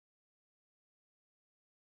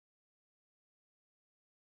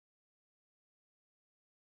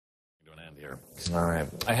All right.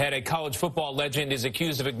 Ahead, a college football legend is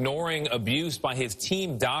accused of ignoring abuse by his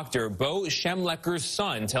team doctor. Bo Schembechler's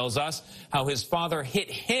son tells us how his father hit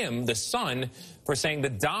him, the son, for saying the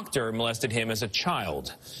doctor molested him as a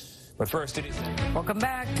child. But first, it is... Welcome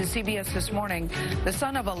back to CBS This Morning. The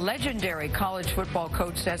son of a legendary college football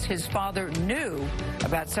coach says his father knew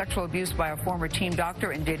about sexual abuse by a former team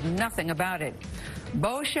doctor and did nothing about it.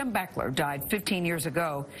 Bo Schembechler died 15 years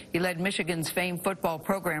ago. He led Michigan's famed football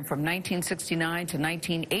program from 1969 to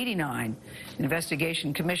 1989. An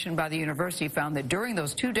investigation commissioned by the university found that during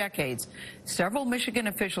those 2 decades, several Michigan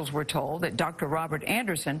officials were told that Dr. Robert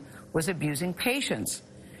Anderson was abusing patients.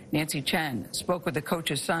 Nancy Chen spoke with the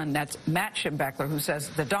coach's son, that's Matt Schembechler, who says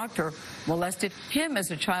the doctor molested him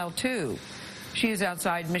as a child, too. She is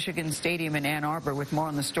outside Michigan Stadium in Ann Arbor with more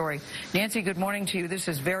on the story. Nancy, good morning to you. This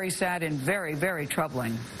is very sad and very, very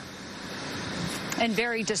troubling. And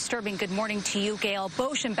very disturbing. Good morning to you, Gail.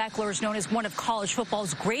 Bo Schembechler is known as one of college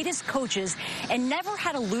football's greatest coaches and never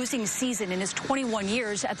had a losing season in his 21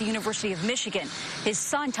 years at the University of Michigan. His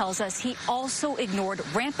son tells us he also ignored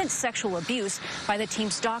rampant sexual abuse by the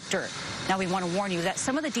team's doctor. Now, we want to warn you that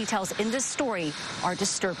some of the details in this story are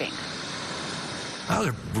disturbing. I was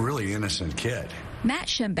a really innocent kid. Matt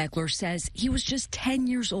Schembechler says he was just 10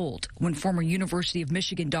 years old when former University of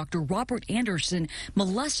Michigan Dr. Robert Anderson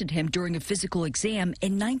molested him during a physical exam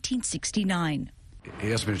in 1969.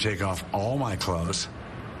 He asked me to take off all my clothes,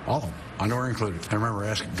 all of them, underwear included. I remember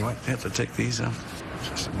asking, do I have to take these off?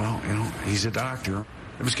 I said, well, you know, he's a doctor.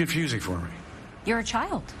 It was confusing for me. You're a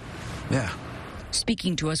child. Yeah.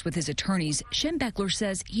 Speaking to us with his attorneys, Schembechler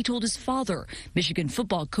says he told his father, Michigan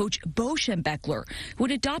football coach Bo Schembechler, who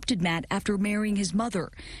had adopted Matt after marrying his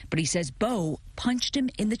mother. But he says Bo punched him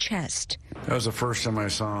in the chest. That was the first time I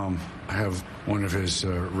saw him have one of his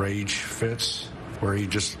rage fits, where he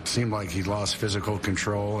just seemed like he'd lost physical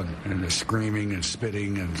control and screaming and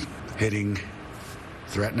spitting and hitting,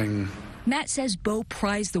 threatening. Matt says Bo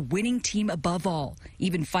prized the winning team above all,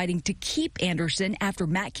 even fighting to keep Anderson after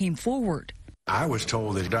Matt came forward. I was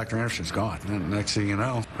told that Dr. Anderson's gone. And next thing you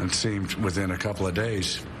know, it seemed within a couple of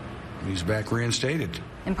days, he's back reinstated.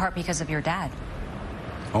 In part because of your dad.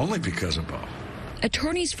 Only because of Bo.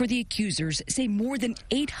 Attorneys for the accusers say more than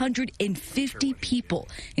 850 people,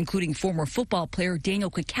 including former football player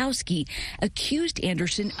Daniel Kwiatkowski, accused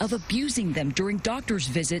Anderson of abusing them during doctor's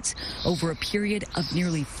visits over a period of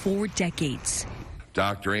nearly 4 decades.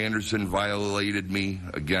 Dr. Anderson violated me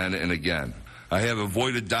again and again. I have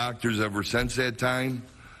avoided doctors ever since that time,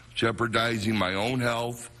 jeopardizing my own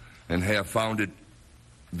health, and have found it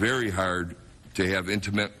very hard to have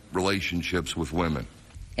intimate relationships with women.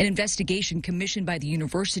 An investigation commissioned by the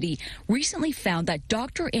university recently found that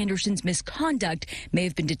Dr. Anderson's misconduct may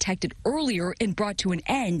have been detected earlier and brought to an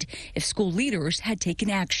end if school leaders had taken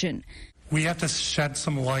action. We have to shed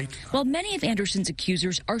some light. While many of Anderson's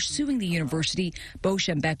accusers are suing the university, Bo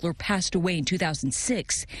Schembechler passed away in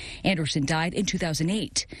 2006. Anderson died in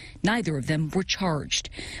 2008. Neither of them were charged.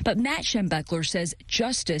 But Matt Schembechler says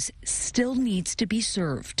justice still needs to be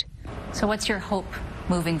served. So what's your hope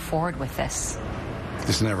moving forward with this?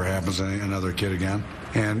 This never happens to another kid again.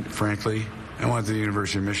 And frankly, I want the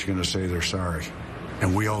University of Michigan to say they're sorry.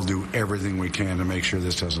 And we all do everything we can to make sure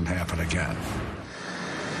this doesn't happen again.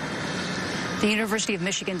 The University of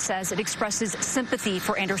Michigan says it expresses sympathy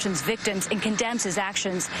for Anderson's victims and condemns his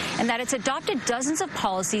actions, and that it's adopted dozens of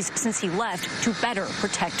policies since he left to better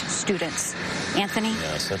protect students. Anthony?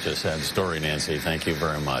 Yeah, such a sad story, Nancy. Thank you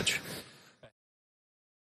very much.